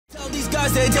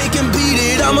guys that they can beat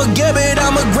it. I'ma get it,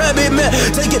 I'ma grab it, man.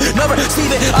 Take it, never receive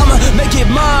it. I'ma make it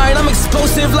mine. I'm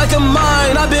explosive like a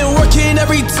mine. I've been working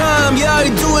every time. Yeah,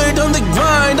 I do it on the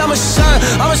grind. I'ma shine,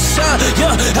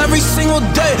 yeah, every single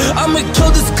day. I'ma kill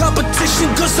this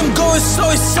competition, cause I'm going so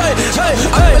insane. Hey,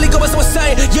 I really going so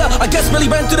insane. Yeah, I guess really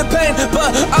ran through the pain, but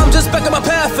I'm just back on my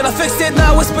path and I fixed it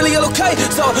now. It's really all okay.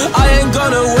 So I ain't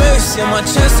gonna waste, yeah, my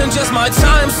chance and just my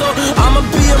time. So I'ma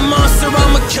be a monster,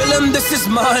 I'ma kill him, this is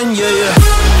mine, yeah, yeah.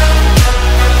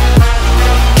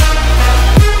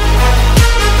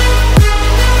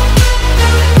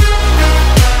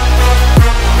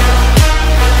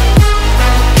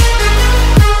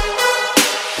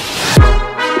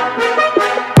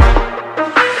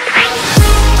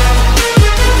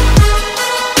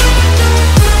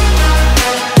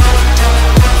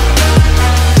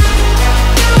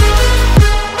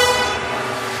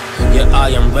 I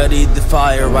am ready to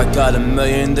fire. I got a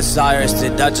million desires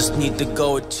that I just need to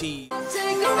go achieve.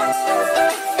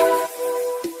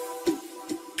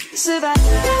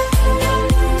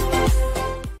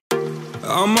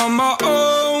 I'm on my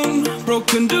own,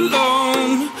 broken and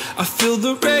alone. I feel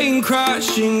the rain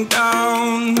crashing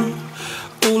down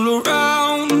all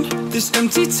around this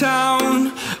empty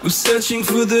town. I'm searching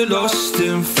for the lost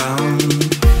and found,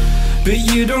 but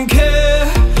you don't care,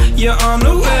 you're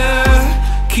unaware.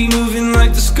 Keep moving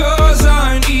like the scars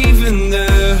aren't even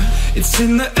there. It's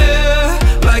in the air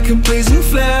like a blazing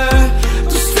flare.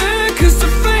 Don't stare cause the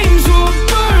flames will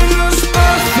burn us.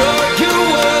 I thought you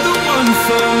were the one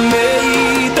for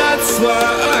me. That's why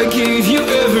I gave you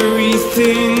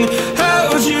everything.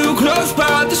 Held you close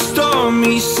by the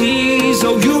stormy seas.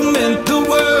 Oh, you meant the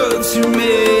world to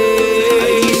me.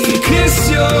 I used to kiss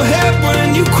your head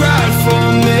when you cried for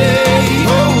me.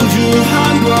 Hold your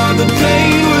hand while the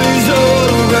pain was over.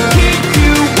 Keep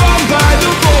you warm by the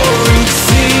roaring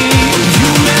sea. You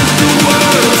meant the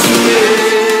world to me.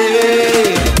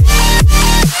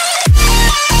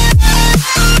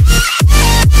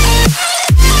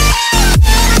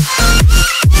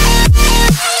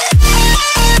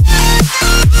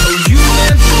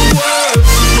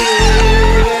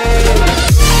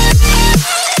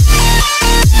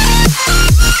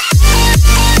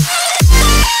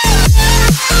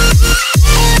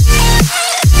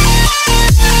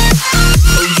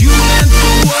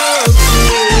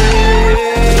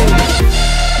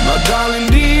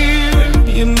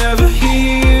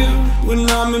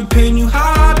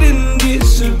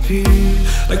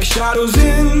 Like shadows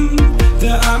in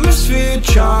the atmosphere,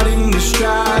 charting the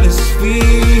stratosphere,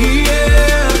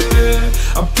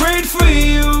 yeah. I prayed for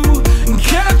you and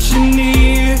kept you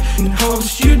near in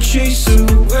hopes you'd chase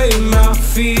away my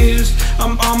fears.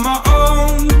 I'm on my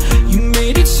own, you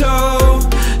made it so,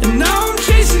 and now I'm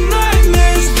chasing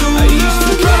nightmares too. I used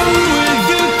to run with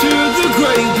you through the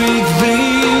great big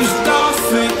leaves,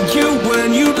 laugh at you when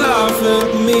you laugh at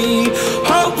me.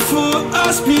 Hope for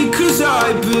us because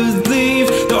I believe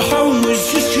the home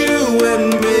was just you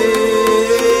and me.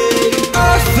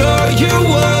 I thought you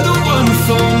were the one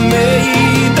for me.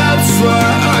 That's why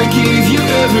I gave you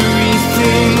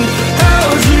everything.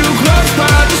 Held you close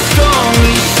by the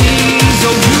stormy seas.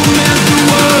 Oh, you meant the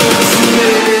world to me.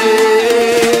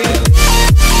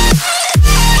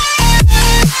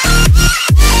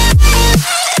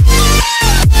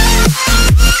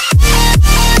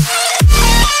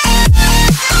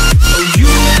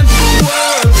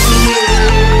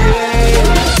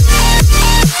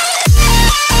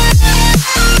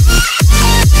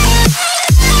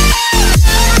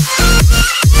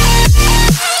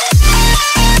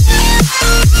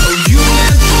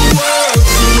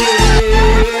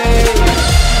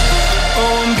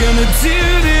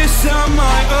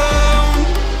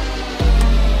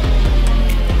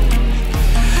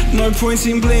 No point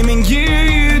in blaming you,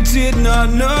 you did not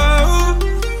know.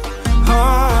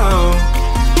 Oh,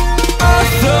 I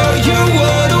thought you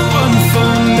were the one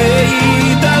for me.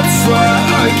 That's why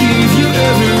I gave you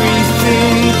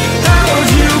everything. Held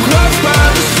you close by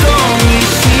the stormy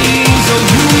seas. Oh,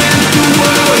 you meant the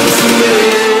world to me.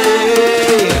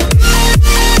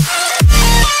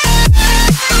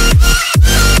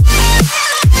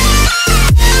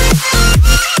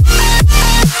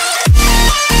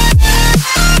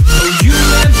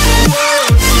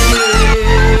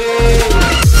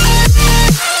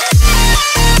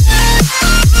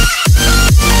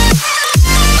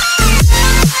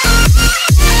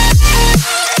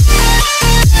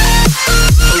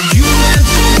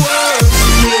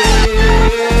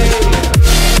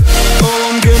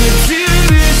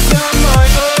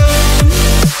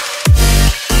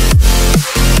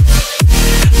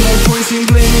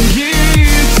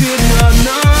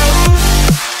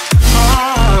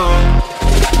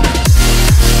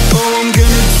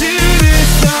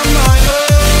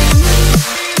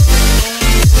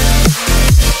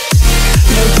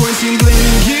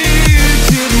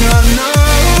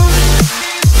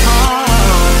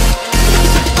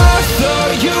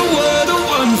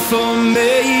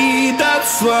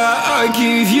 I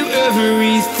give you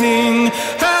everything.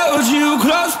 Held you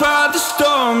close by the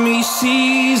stormy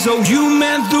seas. Oh, you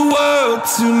meant the world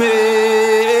to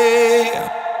me.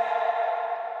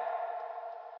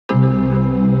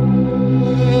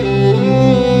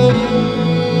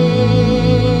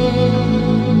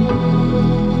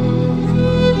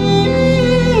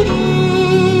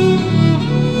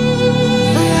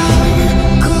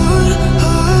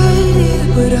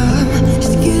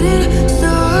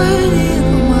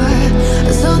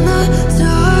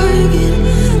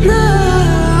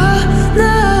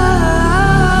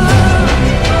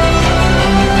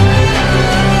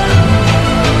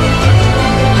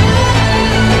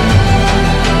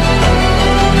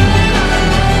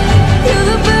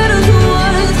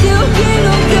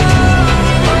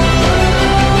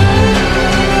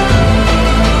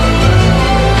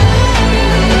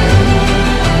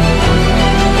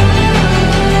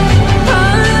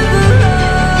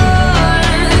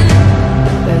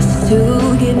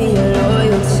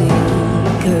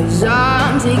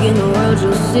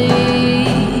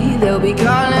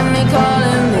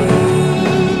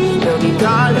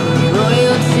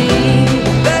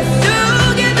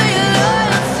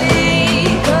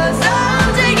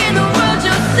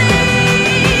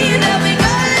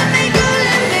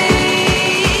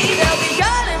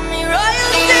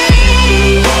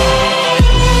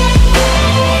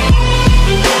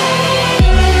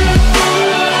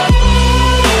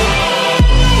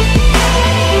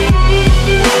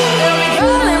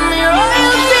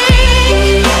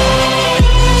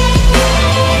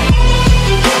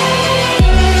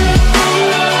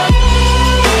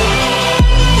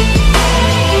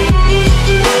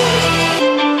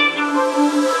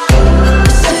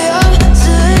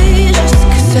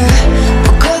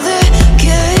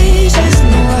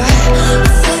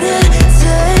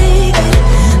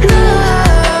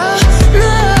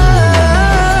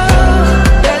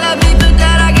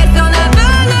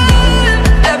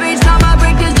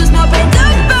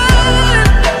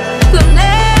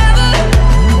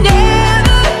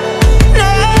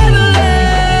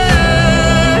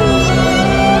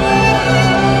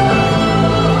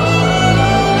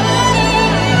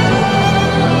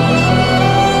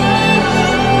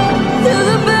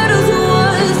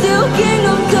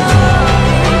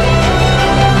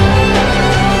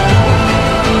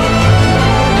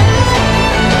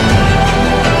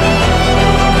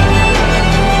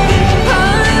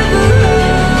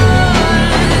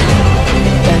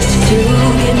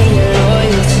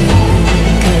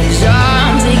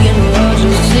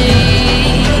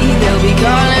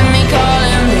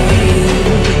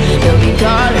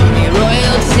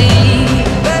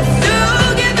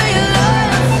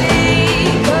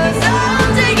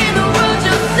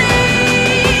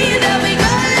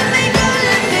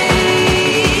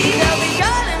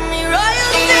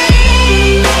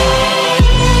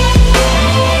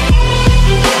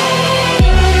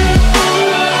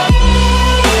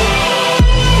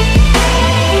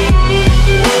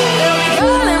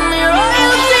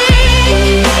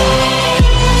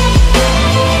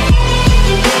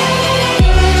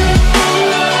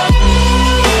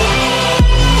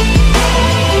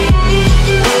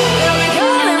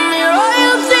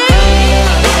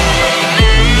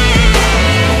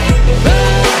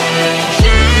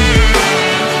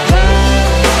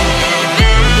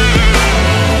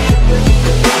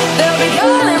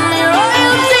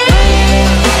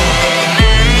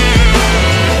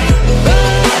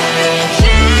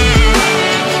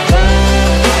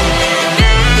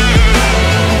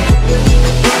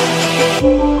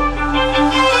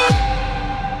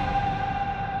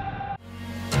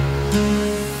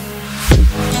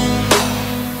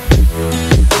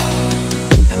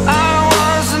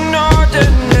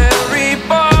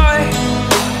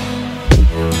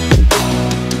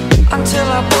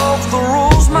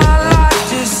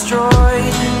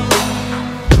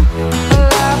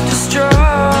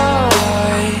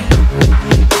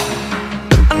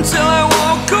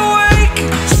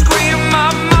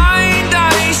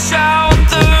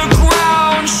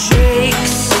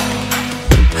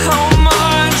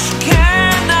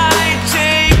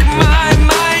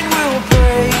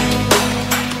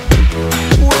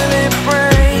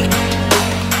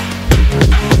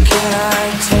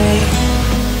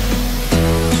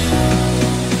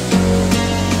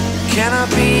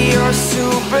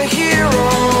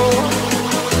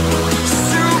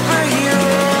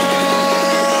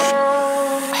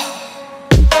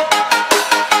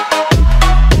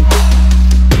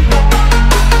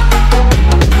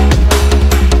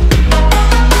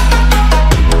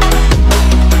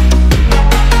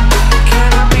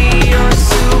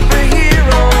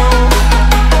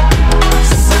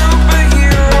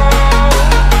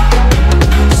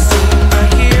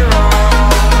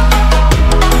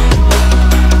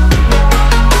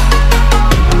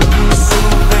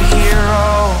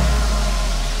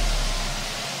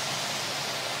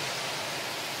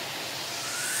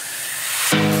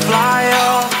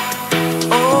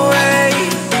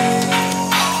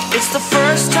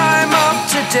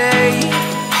 today.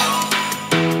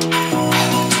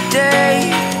 Today.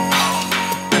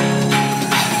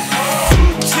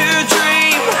 To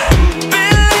dream,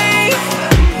 believe.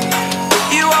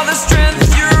 You are the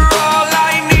strength, you're all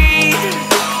I need.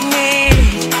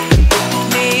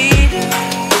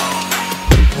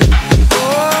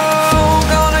 Oh,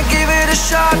 gonna give it a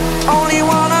shot. Only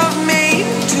one of me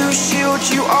to shield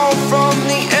you all from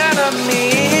the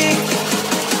enemy.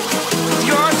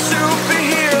 You're a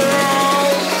superhero.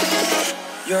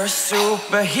 You're a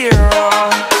superhero.